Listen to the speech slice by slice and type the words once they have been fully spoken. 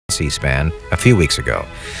C-SPAN a few weeks ago.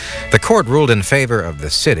 The court ruled in favor of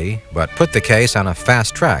the city, but put the case on a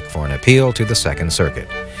fast track for an appeal to the Second Circuit.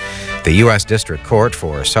 The U.S. District Court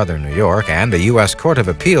for Southern New York and the U.S. Court of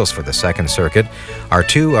Appeals for the Second Circuit are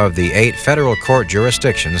two of the 8 federal court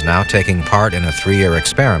jurisdictions now taking part in a 3-year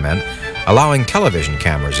experiment, allowing television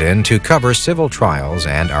cameras in to cover civil trials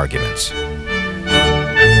and arguments.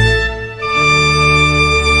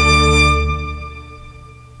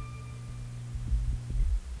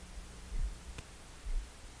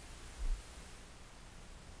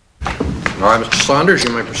 All right, Mr. Saunders, you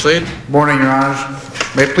may proceed. Good morning, Your Honors.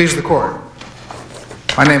 May it please the Court.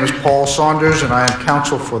 My name is Paul Saunders, and I am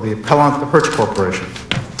counsel for the appellant, the Hertz Corporation.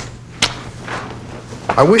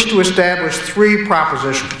 I wish to establish 3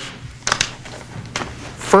 propositions.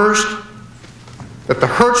 First, that the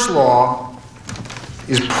Hertz law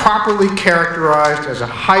is properly characterized as a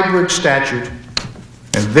hybrid statute,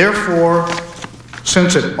 and therefore,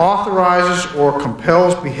 since it authorizes or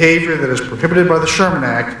compels behavior that is prohibited by the Sherman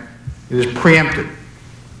Act, it is preempted.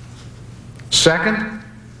 Second,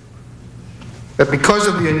 that because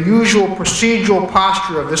of the unusual procedural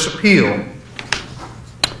posture of this appeal,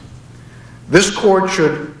 this court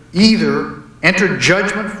should either enter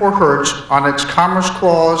judgment for Hertz on its Commerce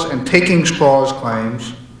Clause and Takings Clause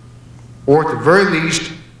claims, or at the very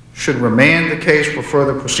least, should remand the case for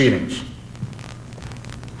further proceedings.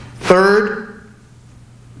 Third,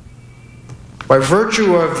 by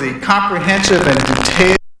virtue of the comprehensive and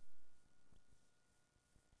detailed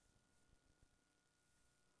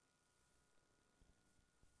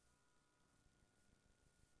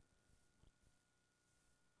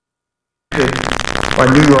by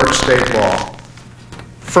New York state law.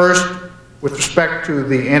 First, with respect to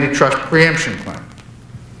the antitrust preemption claim.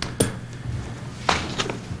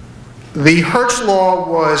 The Hertz law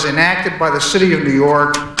was enacted by the City of New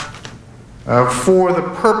York for the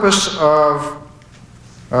purpose of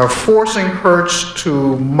forcing Hertz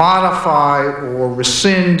to modify or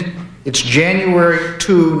rescind its January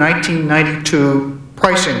 2, 1992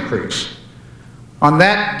 price increase. On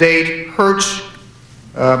that date, Hertz,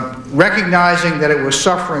 recognizing that it was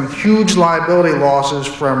suffering huge liability losses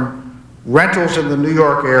from rentals in the New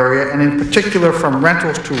York area, and in particular from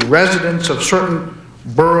rentals to residents of certain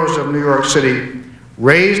boroughs of New York City,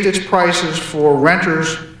 raised its prices for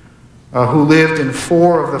renters who lived in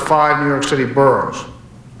 4 of the 5 New York City boroughs.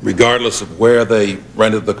 Regardless of where they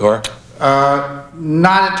rented the car?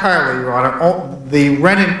 Not entirely, Your Honor. The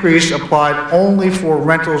rent increase applied only for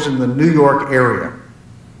rentals in the New York area.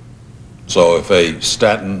 So if a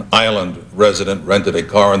Staten Island resident rented a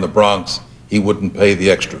car in the Bronx, he wouldn't pay the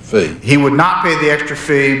extra fee? He would not pay the extra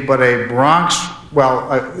fee, but a Bronx, well,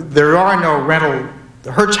 there are no rental,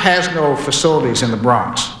 Hertz has no facilities in the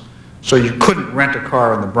Bronx, so you couldn't rent a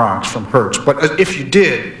car in the Bronx from Hertz. But if you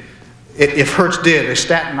did, if Hertz did, a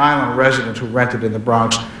Staten Island resident who rented in the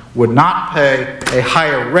Bronx would not pay a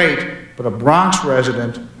higher rate, but a Bronx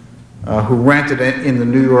resident who rented in the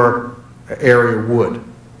New York area would.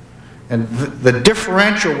 And the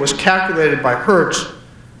differential was calculated by Hertz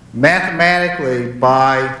mathematically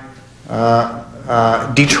by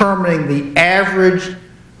determining the average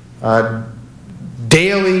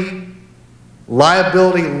daily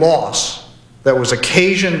liability loss that was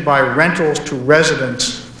occasioned by rentals to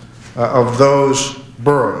residents of those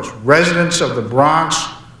boroughs. Residents of the Bronx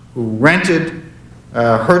who rented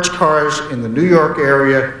Hertz cars in the New York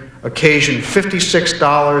area occasioned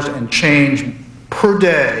 $56 and change per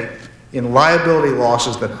day in liability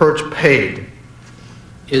losses that Hertz paid.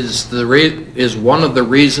 Is one of the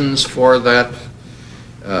reasons for that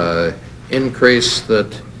increase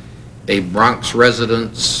that a Bronx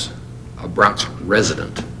resident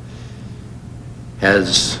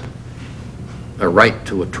has a right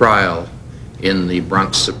to a trial in the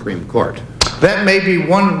Bronx Supreme Court? That may be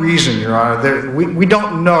one reason, Your Honor. We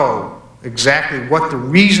don't know exactly what the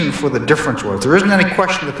reason for the difference was. There isn't any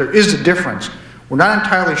question that there is a difference. We're not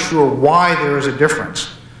entirely sure why there is a difference.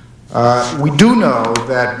 We do know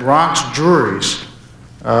that Bronx juries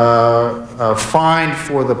find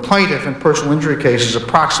for the plaintiff in personal injury cases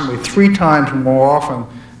approximately 3 times more often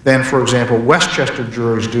than, for example, Westchester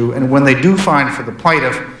juries do. And when they do find for the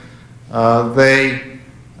plaintiff, they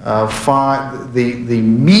find the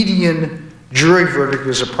median jury verdict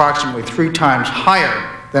is approximately 3 times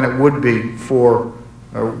higher than it would be for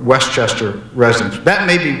Westchester residents. That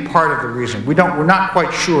may be part of the reason. We're not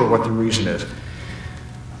quite sure what the reason is.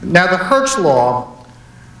 Now, the Hertz law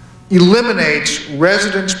eliminates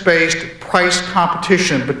residence-based price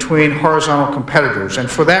competition between horizontal competitors, and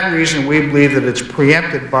for that reason we believe that it's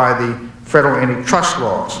preempted by the federal antitrust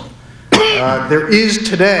laws. There is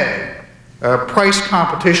today price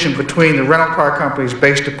competition between the rental car companies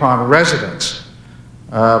based upon residence.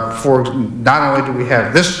 For not only do we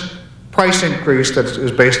have this price increase that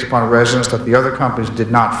is based upon residence that the other companies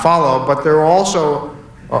did not follow, but there also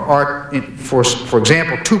are, for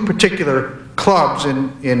example, two particular clubs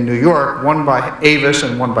in New York, one by Avis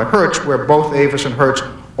and one by Hertz, where both Avis and Hertz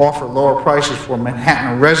offer lower prices for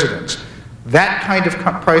Manhattan residents. That kind of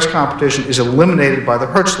price competition is eliminated by the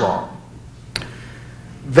Hertz law.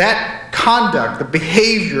 That conduct, the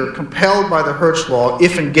behavior compelled by the Hertz law,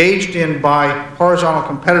 if engaged in by horizontal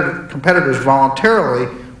competitors voluntarily,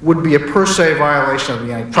 would be a per se violation of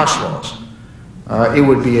the antitrust laws. It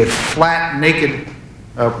would be a flat, naked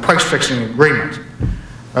price-fixing agreement.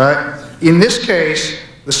 In this case,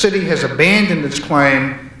 the city has abandoned its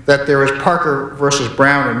claim that there is Parker versus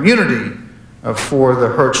Brown immunity for the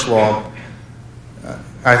Hertz law.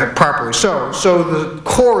 I think properly so. So the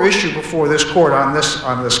core issue before this court on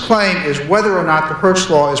this claim is whether or not the Hertz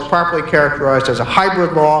law is properly characterized as a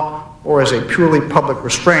hybrid law or as a purely public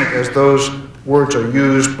restraint, as those words are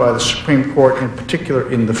used by the Supreme Court, in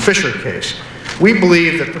particular in the Fisher case. We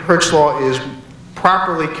believe that the Hertz law is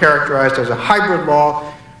properly characterized as a hybrid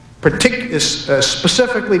law,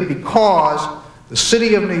 specifically because the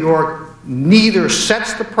City of New York neither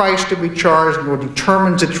sets the price to be charged nor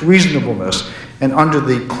determines its reasonableness. And under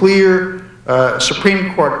the clear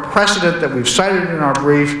Supreme Court precedent that we've cited in our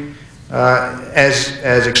brief,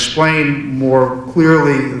 as explained more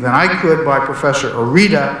clearly than I could by Professor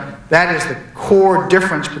Arita, that is the core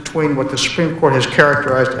difference between what the Supreme Court has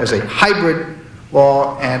characterized as a hybrid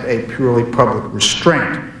law and a purely public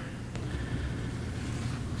restraint.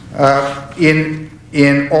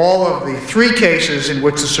 In all of the three cases in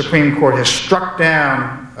which the Supreme Court has struck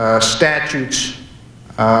down statutes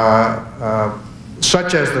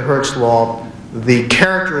such as the Hertz law, the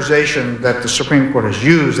characterization that the Supreme Court has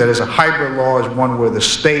used, that is a hybrid law, is one where the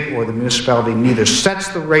state or the municipality neither sets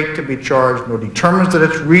the rate to be charged nor determines that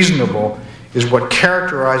it's reasonable, is what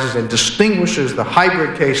characterizes and distinguishes the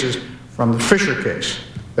hybrid cases from the Fisher case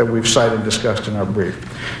that we've cited and discussed in our brief.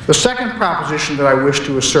 The second proposition that I wish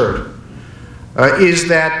to assert is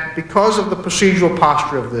that because of the procedural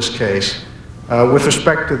posture of this case, with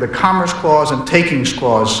respect to the Commerce Clause and Takings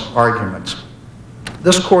Clause arguments,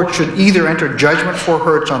 this court should either enter judgment for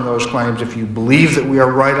Hertz on those claims if you believe that we are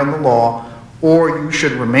right on the law, or you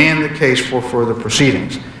should remand the case for further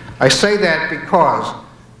proceedings. I say that because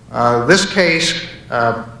this case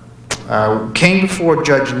came before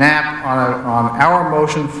Judge Knapp on our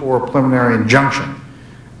motion for a preliminary injunction.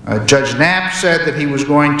 Judge Knapp said that he was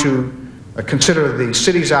going to consider the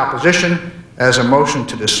city's opposition as a motion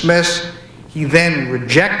to dismiss. He then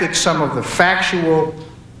rejected some of the factual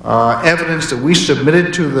evidence that we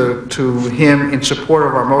submitted to him in support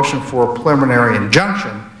of our motion for a preliminary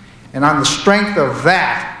injunction. And on the strength of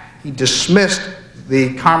that, he dismissed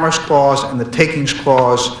the Commerce Clause and the Takings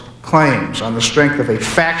Clause claims on the strength of a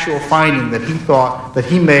factual finding that he thought that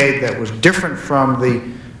he made that was different from the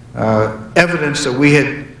evidence that we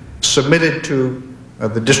had submitted to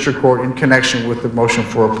the district court in connection with the motion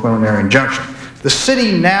for a preliminary injunction. The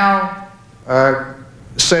city now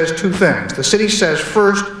says two things. The city says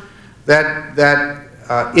first that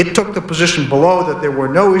it took the position below that there were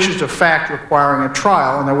no issues of fact requiring a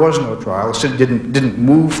trial, and there was no trial. The city didn't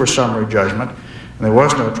move for summary judgment, and there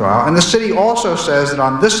was no trial. And the city also says that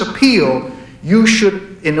on this appeal, you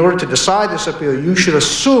should, in order to decide this appeal, you should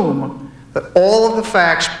assume that all of the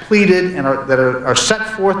facts pleaded and that are set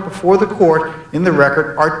forth before the court in the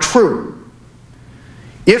record are true.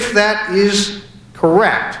 If that is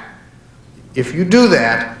correct, if you do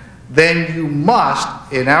that, then you must,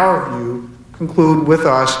 in our view, conclude with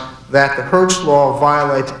us that the Hertz law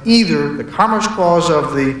violates either the Commerce Clause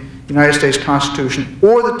of the United States Constitution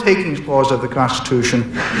or the Takings Clause of the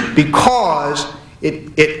Constitution, because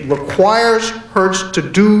it requires Hertz to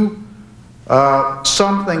do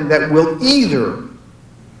something that will either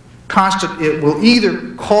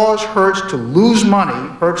cause Hertz to lose money.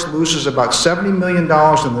 Hertz loses about $70 million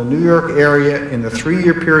in the New York area in the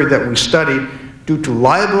 3-year period that we studied due to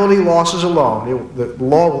liability losses alone. The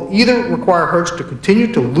law will either require Hertz to continue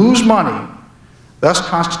to lose money, thus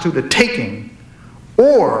constitute a taking,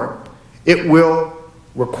 or it will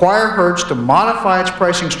require Hertz to modify its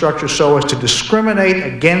pricing structure so as to discriminate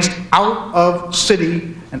against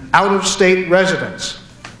out-of-city and out-of-state residents.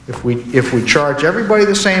 If we charge everybody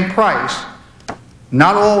the same price,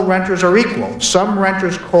 not all renters are equal. Some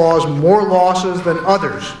renters cause more losses than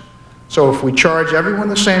others. So if we charge everyone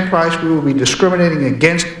the same price, we will be discriminating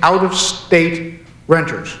against out-of-state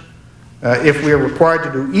renters. If we are required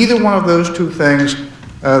to do either one of those two things,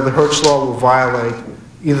 the Hertz law will violate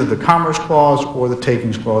either the Commerce Clause or the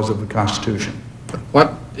Takings Clause of the Constitution.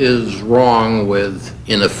 What is wrong with,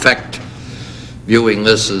 in effect, viewing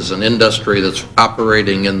this as an industry that's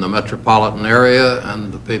operating in the metropolitan area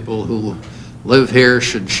and the people who live here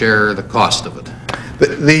should share the cost of it?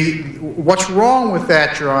 What's wrong with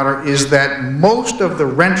that, Your Honor, is that most of the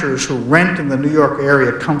renters who rent in the New York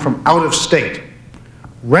area come from out of state.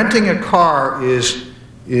 Renting a car is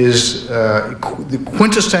the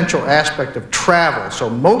quintessential aspect of travel. So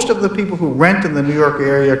most of the people who rent in the New York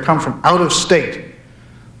area come from out of state.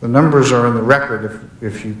 The numbers are in the record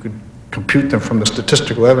if you could compute them from the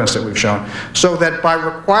statistical evidence that we've shown. So that by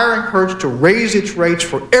requiring Hertz to raise its rates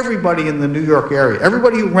for everybody in the New York area,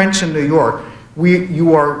 everybody who rents in New York,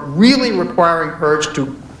 you are really requiring Hertz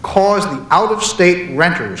to cause the out-of-state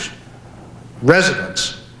renters,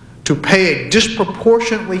 residents, to pay a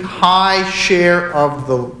disproportionately high share of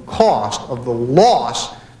the cost of the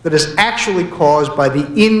loss that is actually caused by the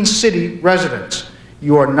in-city residents.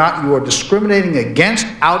 You are discriminating against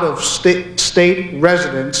out-of-state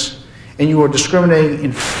residents, and you are discriminating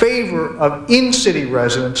in favor of in-city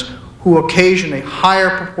residents who occasion a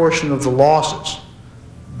higher proportion of the losses.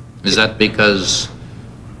 Is that because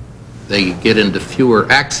they get into fewer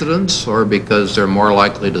accidents, or because they're more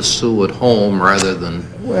likely to sue at home rather than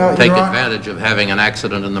take advantage of having an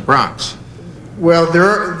accident in the Bronx? Well,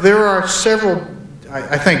 there are several,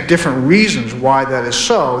 I think, different reasons why that is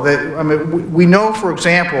so. I mean, we know, for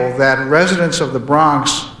example, that residents of the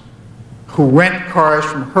Bronx who rent cars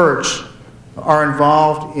from Hertz are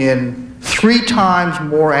involved in 3 times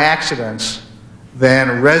more accidents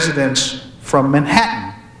than residents from Manhattan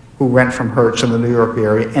who rent from Hertz in the New York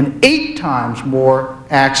area, and 8 times more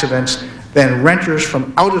accidents than renters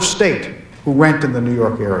from out of state who rent in the New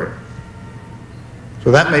York area.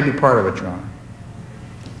 So that may be part of it, Your Honor.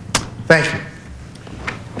 Thank you.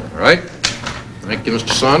 All right. Thank you,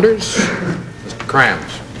 Mr. Saunders. Mr.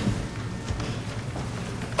 Krams.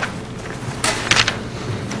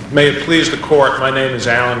 May it please the Court, my name is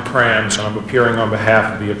Alan Krams, and I'm appearing on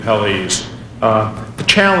behalf of the appellees. The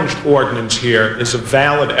challenged ordinance here is a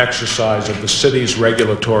valid exercise of the city's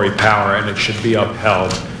regulatory power, and it should be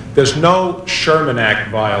upheld. There's no Sherman Act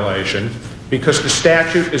violation because the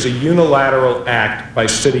statute is a unilateral act by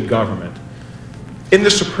city government. In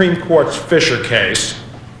the Supreme Court's Fisher case,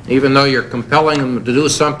 even though you're compelling them to do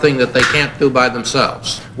something that they can't do by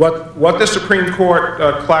themselves. What the Supreme Court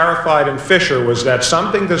clarified in Fisher was that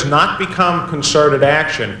something does not become concerted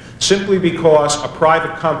action simply because a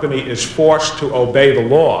private company is forced to obey the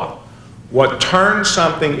law. What turns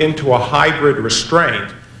something into a hybrid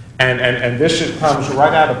restraint, and this comes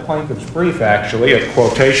right out of plaintiff's brief, actually, a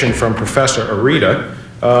quotation from Professor Arita,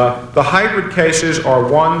 the hybrid cases are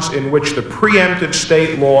ones in which the preempted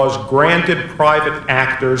state laws granted private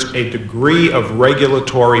actors a degree of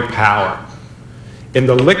regulatory power. In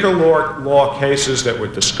the liquor law cases that were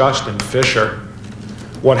discussed in Fisher,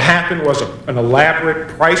 what happened was an elaborate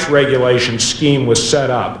price regulation scheme was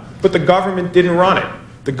set up, but the government didn't run it.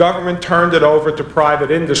 The government turned it over to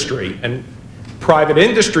private industry, and private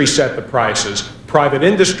industry set the prices. Private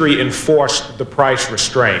industry enforced the price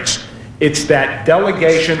restraints. It's that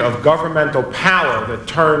delegation of governmental power that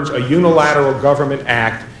turns a unilateral government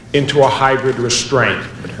act into a hybrid restraint.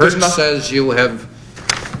 But Hertz says you have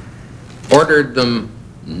ordered them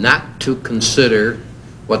not to consider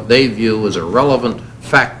what they view as a relevant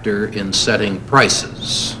factor in setting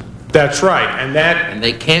prices. That's right, and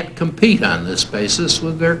they can't compete on this basis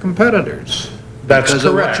with their competitors. That's because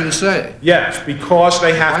correct. Of what you say. Yes, because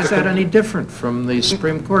they have to. Why is that any different from the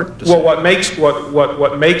Supreme Court decision? Well,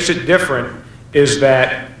 what makes it different is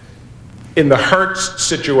that in the Hertz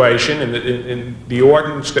situation, in the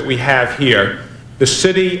ordinance that we have here, the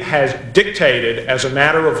city has dictated as a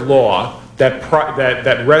matter of law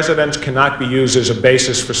that residents cannot be used as a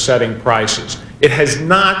basis for setting prices. It has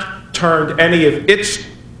not turned any of its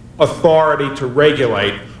authority to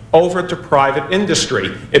regulate over to private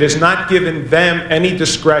industry. It has not given them any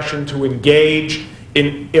discretion to engage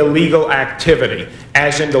in illegal activity,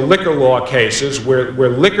 as in the liquor law cases where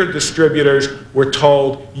liquor distributors were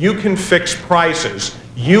told, you can fix prices,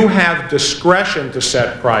 you have discretion to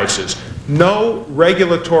set prices. No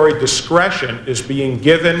regulatory discretion is being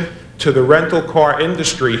given to the rental car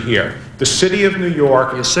industry here. The City of New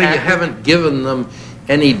York... You say you haven't given them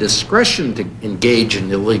any discretion to engage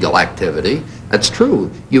in illegal activity. That's true.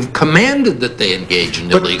 You've commanded that they engage in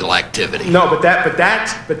illegal activity. No, but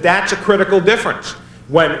that's a critical difference.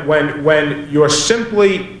 When you're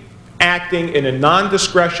simply acting in a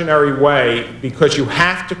non-discretionary way because you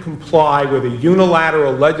have to comply with a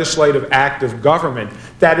unilateral legislative act of government,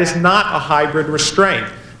 that is not a hybrid restraint.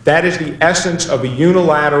 That is the essence of a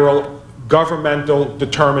unilateral governmental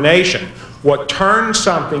determination. What turns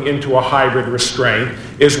something into a hybrid restraint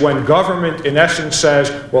is when government, in essence,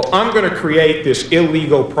 says, well, I'm going to create this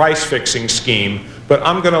illegal price-fixing scheme, but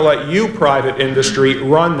I'm going to let you, private industry,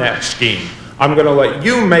 run that scheme. I'm going to let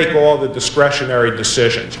you make all the discretionary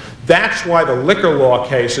decisions. That's why the liquor law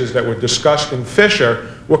cases that were discussed in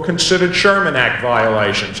Fisher were considered Sherman Act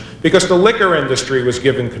violations, because the liquor industry was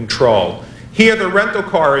given control. Here, the rental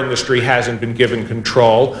car industry hasn't been given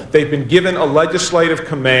control. They've been given a legislative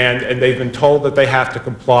command, and they've been told that they have to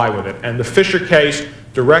comply with it. And the Fisher case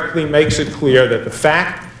directly makes it clear that the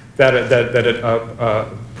fact that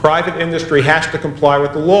a private industry has to comply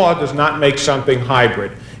with the law does not make something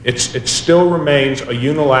hybrid. It still remains a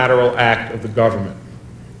unilateral act of the government.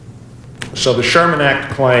 So the Sherman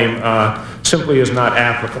Act claim simply is not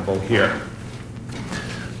applicable here.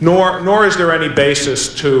 Nor is there any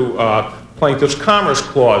basis to Plaintiff's Commerce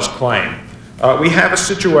Clause claim. We have a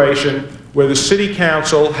situation where the City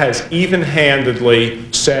Council has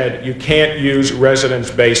even-handedly said you can't use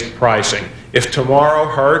residence-based pricing. If tomorrow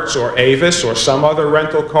Hertz or Avis or some other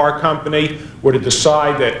rental car company were to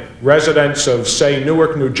decide that residents of, say,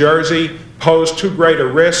 Newark, New Jersey pose too great a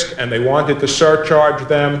risk and they wanted to surcharge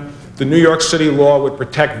them, the New York City law would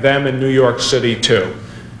protect them in New York City too.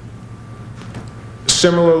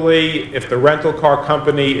 Similarly, if the rental car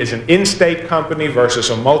company is an in-state company versus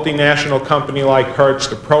a multinational company like Hertz,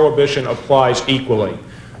 the prohibition applies equally.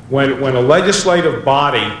 When a legislative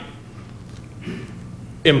body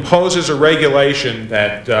imposes a regulation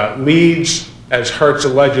that leads, as Hertz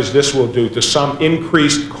alleges this will do, to some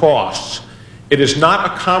increased costs, it is not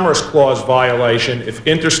a Commerce Clause violation if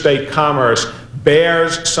interstate commerce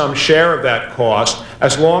bears some share of that cost,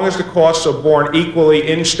 as long as the costs are borne equally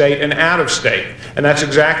in-state and out-of-state. And that's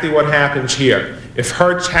exactly what happens here. If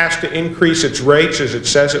Hertz has to increase its rates, as it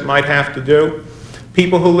says it might have to do,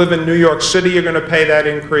 people who live in New York City are going to pay that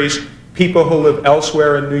increase. People who live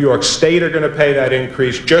elsewhere in New York State are going to pay that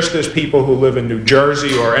increase, just as people who live in New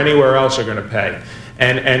Jersey or anywhere else are going to pay.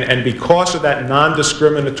 And because of that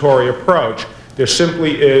non-discriminatory approach, there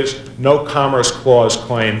simply is no Commerce Clause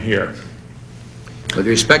claim here. With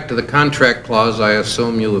respect to the contract clause, I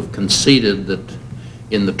assume you have conceded that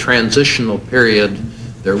in the transitional period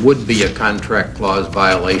there would be a contract clause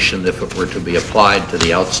violation if it were to be applied to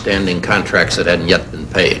the outstanding contracts that hadn't yet been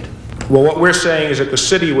paid. Well, what we're saying is that the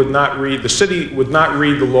city would not read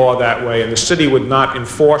the law that way, and the city would not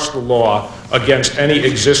enforce the law against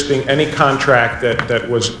any contract that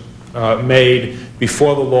was made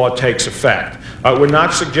before the law takes effect. We're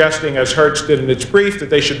not suggesting, as Hertz did in its brief, that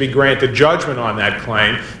they should be granted judgment on that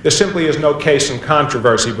claim. There simply is no case in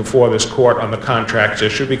controversy before this court on the contracts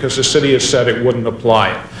issue because the city has said it wouldn't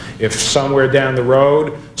apply it. If somewhere down the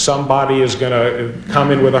road somebody is going to come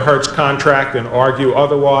in with a Hertz contract and argue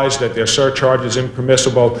otherwise, that their surcharge is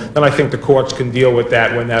impermissible, then I think the courts can deal with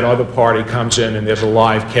that when that other party comes in and there's a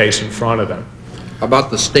live case in front of them. About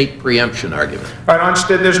the state preemption argument? All right,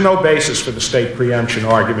 there's no basis for the state preemption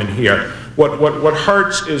argument here. What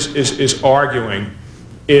Hertz is arguing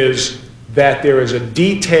is that there is a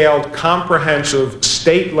detailed, comprehensive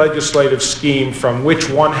state legislative scheme from which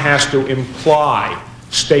one has to imply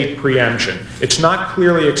state preemption. It's not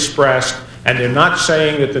clearly expressed, and they're not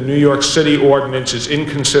saying that the New York City ordinance is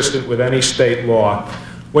inconsistent with any state law.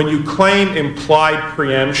 When you claim implied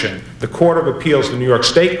preemption, the Court of Appeals, the New York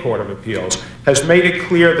State Court of Appeals, has made it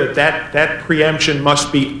clear that preemption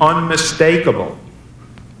must be unmistakable.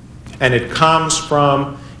 And it comes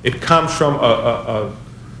from a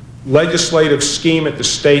legislative scheme at the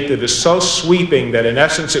state that is so sweeping that in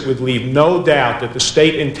essence it would leave no doubt that the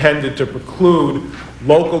state intended to preclude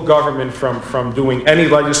local government from doing any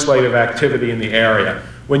legislative activity in the area.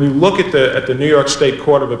 When you look at the New York State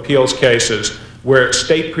Court of Appeals cases where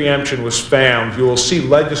state preemption was found, you will see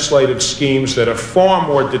legislative schemes that are far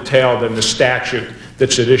more detailed than the statute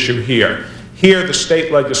that's at issue here. Here, the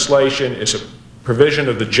state legislation is a provision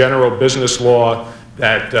of the general business law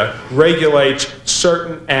that regulates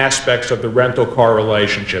certain aspects of the rental car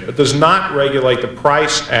relationship. It does not regulate the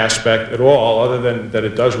price aspect at all, other than that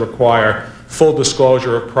it does require full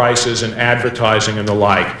disclosure of prices and advertising and the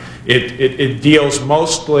like. It deals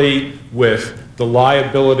mostly with the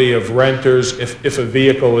liability of renters if a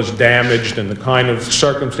vehicle is damaged and the kind of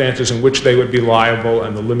circumstances in which they would be liable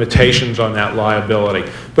and the limitations on that liability.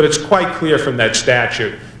 But it's quite clear from that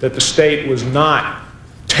statute that the state was not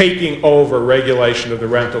taking over regulation of the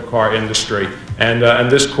rental car industry, and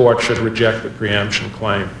this court should reject the preemption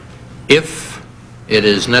claim. If it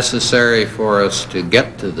is necessary for us to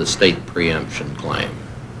get to the state preemption claim,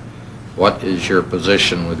 what is your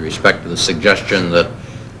position with respect to the suggestion that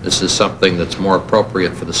This is something that's more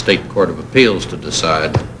appropriate for the State Court of Appeals to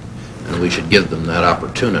decide, and we should give them that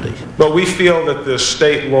opportunity. But we feel that the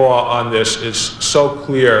state law on this is so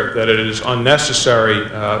clear that it is unnecessary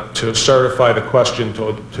to certify the question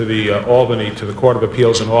to the Albany, to the Court of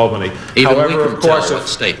Appeals in Albany. Even However, we can tell what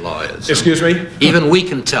state law is. Excuse me? Even we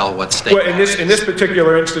can tell what state law is. In this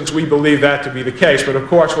particular instance, we believe that to be the case. But of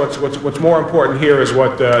course, what's more important here is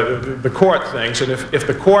what the court thinks. And if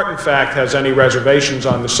the court, in fact, has any reservations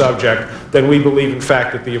on the subject, then we believe, in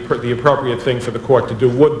fact, that the appropriate thing for the court to do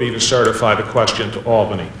would be to certify the question to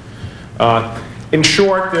Albany. In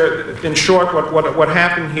short, what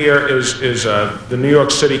happened here is the New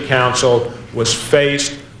York City Council was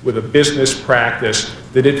faced with a business practice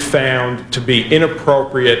that it found to be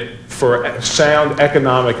inappropriate for sound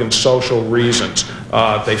economic and social reasons.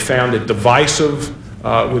 They found it divisive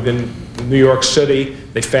within New York City.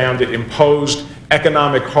 They found it imposed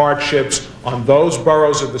economic hardships on those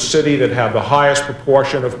boroughs of the city that have the highest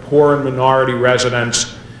proportion of poor and minority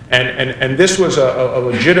residents. And this was a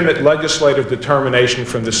legitimate legislative determination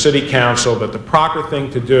from the City Council that the proper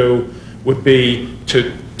thing to do would be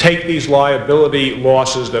to take these liability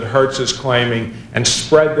losses that Hertz is claiming and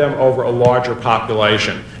spread them over a larger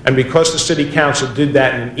population. And because the City Council did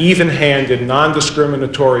that in an even-handed,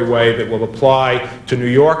 non-discriminatory way that will apply to New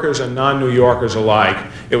Yorkers and non-New Yorkers alike,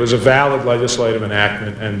 it was a valid legislative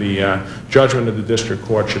enactment, and the judgment of the District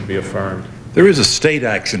Court should be affirmed. There is a state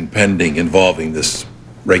action pending involving this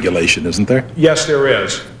regulation, isn't there? Yes, there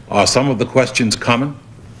is. Are some of the questions common?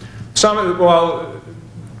 Well,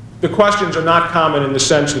 the questions are not common in the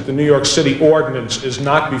sense that the New York City ordinance is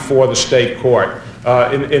not before the state court.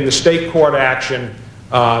 In the state court action,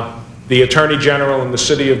 the Attorney General and the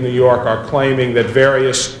City of New York are claiming that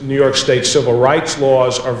various New York State civil rights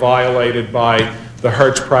laws are violated by the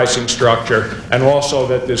Hertz pricing structure, and also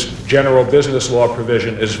that this general business law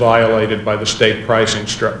provision is violated by the state pricing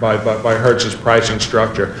by Hertz's pricing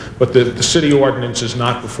structure. But the city ordinance is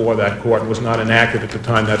not before that court and was not enacted at the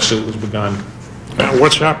time that suit was begun. Now,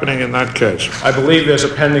 what's happening in that case? I believe there's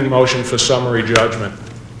a pending motion for summary judgment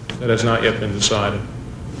that has not yet been decided.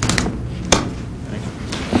 Thank you.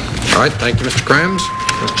 All right, thank you, Mr. Krams.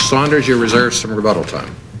 Mr. Saunders, you reserve some rebuttal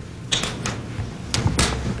time.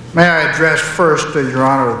 May I address first, Your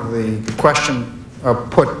Honor, the question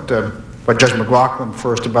put by Judge McLaughlin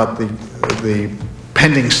first about the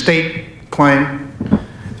pending state claim.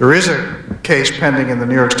 There is a case pending in the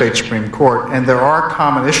New York State Supreme Court, and there are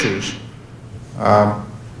common issues. And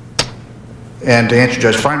to answer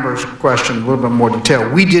Judge Feinberg's question in a little bit more detail,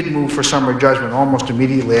 we did move for summary judgment almost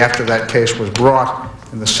immediately after that case was brought,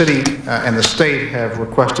 and the city and the state have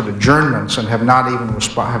requested adjournments and have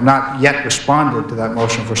not yet responded to that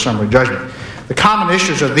motion for summary judgment. The common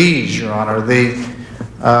issues are these, Your Honor.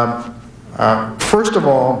 First of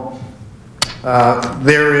all,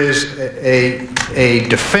 there is a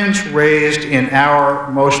defense raised in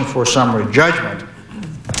our motion for summary judgment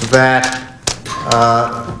that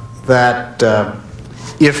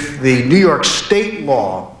if the New York State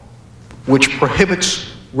law, which prohibits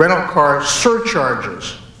rental car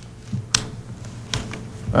surcharges,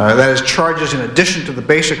 that is, charges in addition to the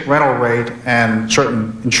basic rental rate and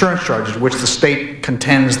certain insurance charges, which the state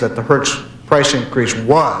contends that the Hertz price increase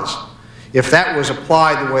was, if that was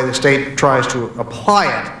applied the way the state tries to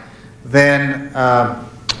apply it, then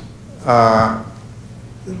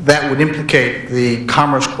that would implicate the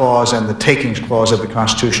Commerce Clause and the Takings Clause of the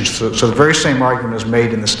Constitution. So the very same argument is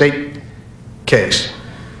made in the state case.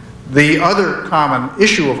 The other common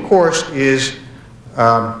issue, of course, is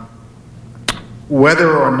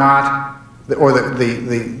whether or not, or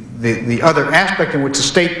the other aspect in which the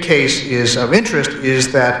state case is of interest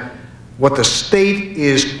is that what the state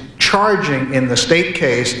is charging in the state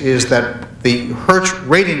case is that the Hertz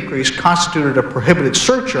rate increase constituted a prohibited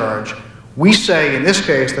surcharge. We say in this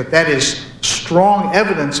case that that is strong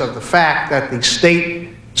evidence of the fact that the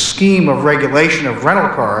state scheme of regulation of rental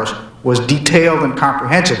cars was detailed and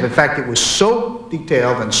comprehensive. In fact, it was so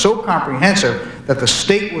detailed and so comprehensive that the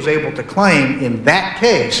state was able to claim in that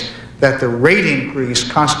case that the rate increase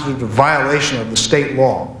constituted a violation of the state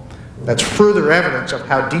law. That's further evidence of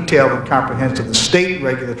how detailed and comprehensive the state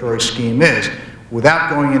regulatory scheme is. Without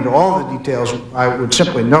going into all the details, I would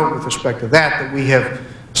simply note with respect to that we have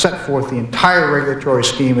set forth the entire regulatory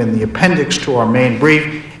scheme in the appendix to our main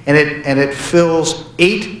brief, and it fills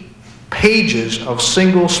 8 pages of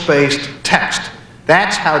single-spaced text.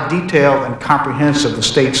 That's how detailed and comprehensive the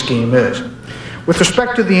state scheme is. With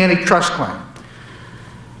respect to the antitrust claim,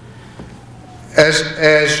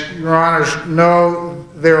 as your honors know,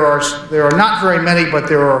 there are not very many, but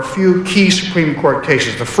there are a few key Supreme Court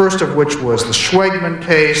cases, the first of which was the Schwegman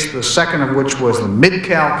case, the second of which was the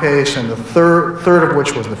Midcal case, and the third of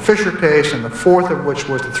which was the Fisher case, and the fourth of which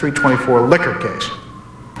was the 324 liquor case.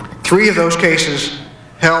 Three of those cases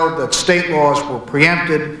held that state laws were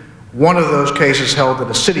preempted. One of those cases held that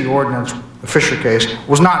a city ordinance, the Fisher case,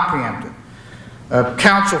 was not preempted.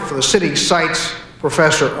 Counsel for the city cites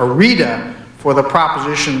Professor Arita for the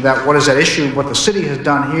proposition that what is at issue, what the city has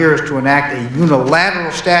done here is to enact a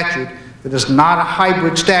unilateral statute that is not a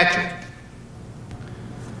hybrid statute.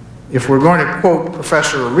 If we're going to quote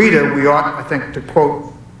Professor Arita, we ought, I think, to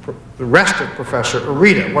quote the rest of Professor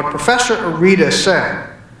Arita. What Professor Arita said,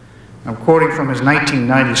 I'm quoting from his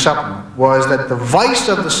 1990 supplement, was that the vice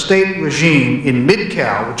of the state regime in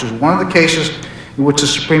Midcal, which is one of the cases in which the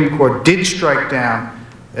Supreme Court did strike down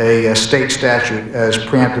a state statute as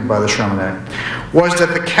preempted by the Sherman Act, was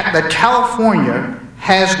that California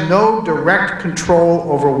has no direct control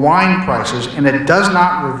over wine prices, and it does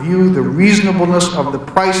not review the reasonableness of the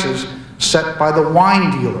prices set by the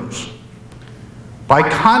wine dealers. By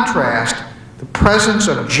contrast, the presence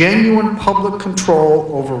of genuine public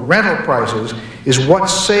control over rental prices is what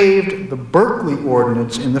saved the Berkeley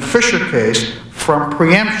ordinance in the Fisher case from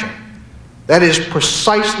preemption. That is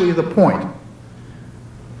precisely the point.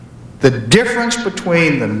 The difference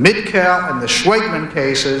between the Midcal and the Schwegman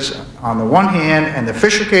cases on the one hand and the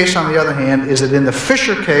Fisher case on the other hand is that in the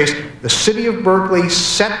Fisher case, the city of Berkeley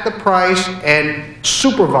set the price and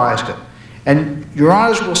supervised it. And your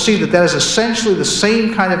honors will see that that is essentially the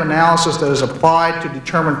same kind of analysis that is applied to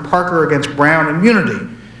determine Parker against Brown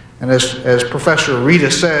immunity. And as Professor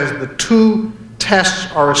Arita says, the two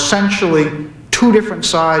tests are essentially two different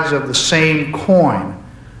sides of the same coin.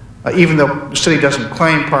 Even though the city doesn't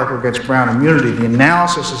claim Parker against Brown immunity, the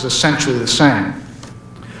analysis is essentially the same.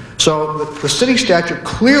 So the city statute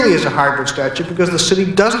clearly is a hybrid statute because the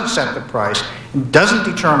city doesn't set the price and doesn't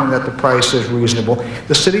determine that the price is reasonable.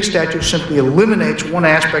 The city statute simply eliminates one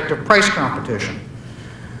aspect of price competition.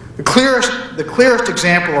 The clearest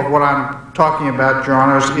example of what I'm talking about, your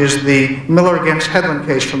honors, is the Miller against Headland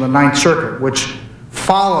case from the Ninth Circuit, which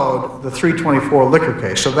followed the 324 liquor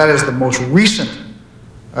case. So that is the most recent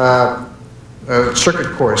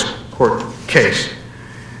circuit court case.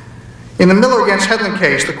 In the Miller against Headland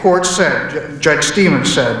case, the court said, Judge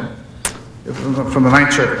Stevens said, from the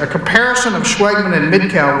Ninth Circuit, a comparison of Schwegman and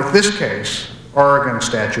Midcal with this case, Oregon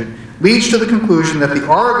statute, leads to the conclusion that the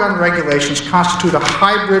Oregon regulations constitute a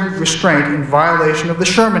hybrid restraint in violation of the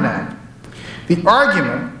Sherman Act. The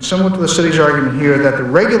argument, similar to the city's argument here, that the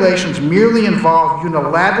regulations merely involve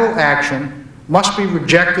unilateral action must be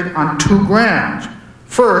rejected on two grounds.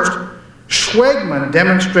 First, Schwegman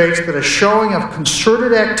demonstrates that a showing of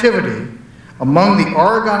concerted activity among the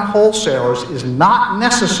Oregon wholesalers is not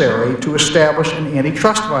necessary to establish an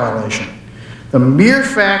antitrust violation. The mere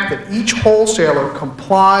fact that each wholesaler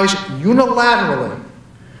complies unilaterally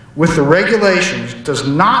with the regulations does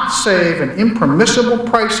not save an impermissible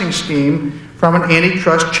pricing scheme from an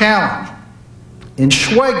antitrust challenge. In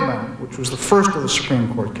Schwegman, which was the first of the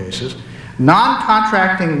Supreme Court cases,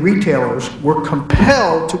 non-contracting retailers were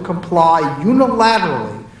compelled to comply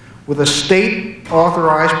unilaterally with a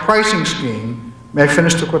state-authorized pricing scheme. May I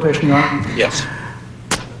finish the quotation, Your Honor? Yes.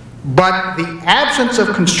 But the absence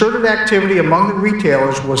of concerted activity among the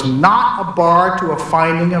retailers was not a bar to a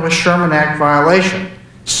finding of a Sherman Act violation.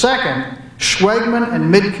 Second, Schwegman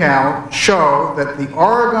and Midcal show that the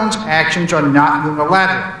Oregon's actions are not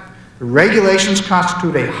unilateral. The regulations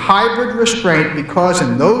constitute a hybrid restraint because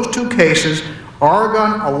in those two cases,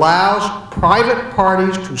 Oregon allows private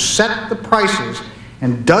parties to set the prices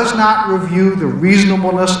and does not review the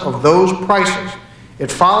reasonableness of those prices.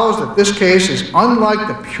 It follows that this case is unlike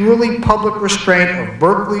the purely public restraint of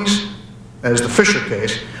Berkeley's, as the Fisher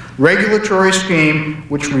case, regulatory scheme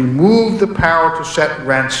which removed the power to set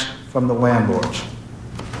rents from the landlords.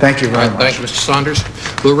 Thank you very much. Thank you, Mr. Saunders.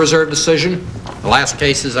 We'll reserve decision. The last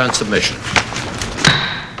case is on submission.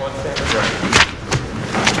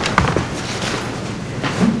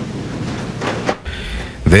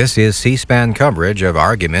 This is C-SPAN coverage of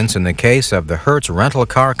arguments in the case of the Hertz Rental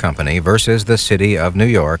Car Company versus the City of New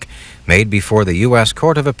York, made before the U.S.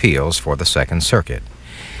 Court of Appeals for the Second Circuit.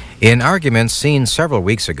 In arguments seen several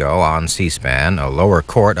weeks ago on C-SPAN, a lower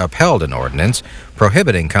court upheld an ordinance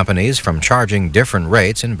prohibiting companies from charging different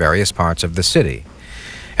rates in various parts of the city.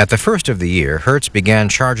 At the first of the year, Hertz began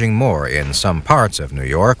charging more in some parts of New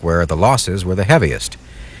York where the losses were the heaviest.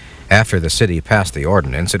 After the city passed the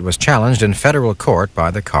ordinance, it was challenged in federal court by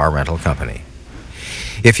the car rental company.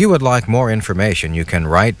 If you would like more information, you can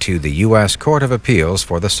write to the U.S. Court of Appeals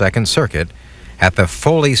for the Second Circuit, at the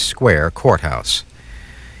Foley Square Courthouse.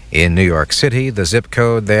 In New York City, the zip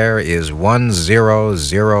code there is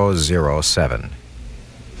 10007.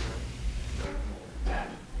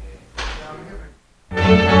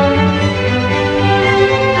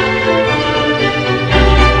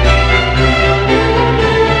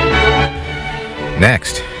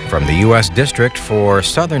 Next, from the U.S. District for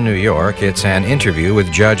Southern New York, it's an interview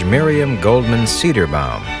with Judge Miriam Goldman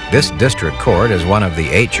Cederbaum. This district court is one of the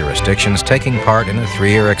 8 jurisdictions taking part in a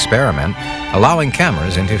 3-year experiment allowing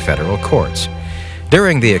cameras into federal courts.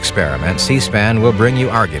 During the experiment, C-SPAN will bring you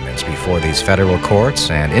arguments before these federal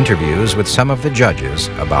courts and interviews with some of the judges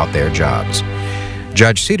about their jobs.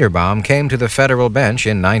 Judge Cederbaum came to the federal bench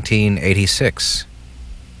in 1986.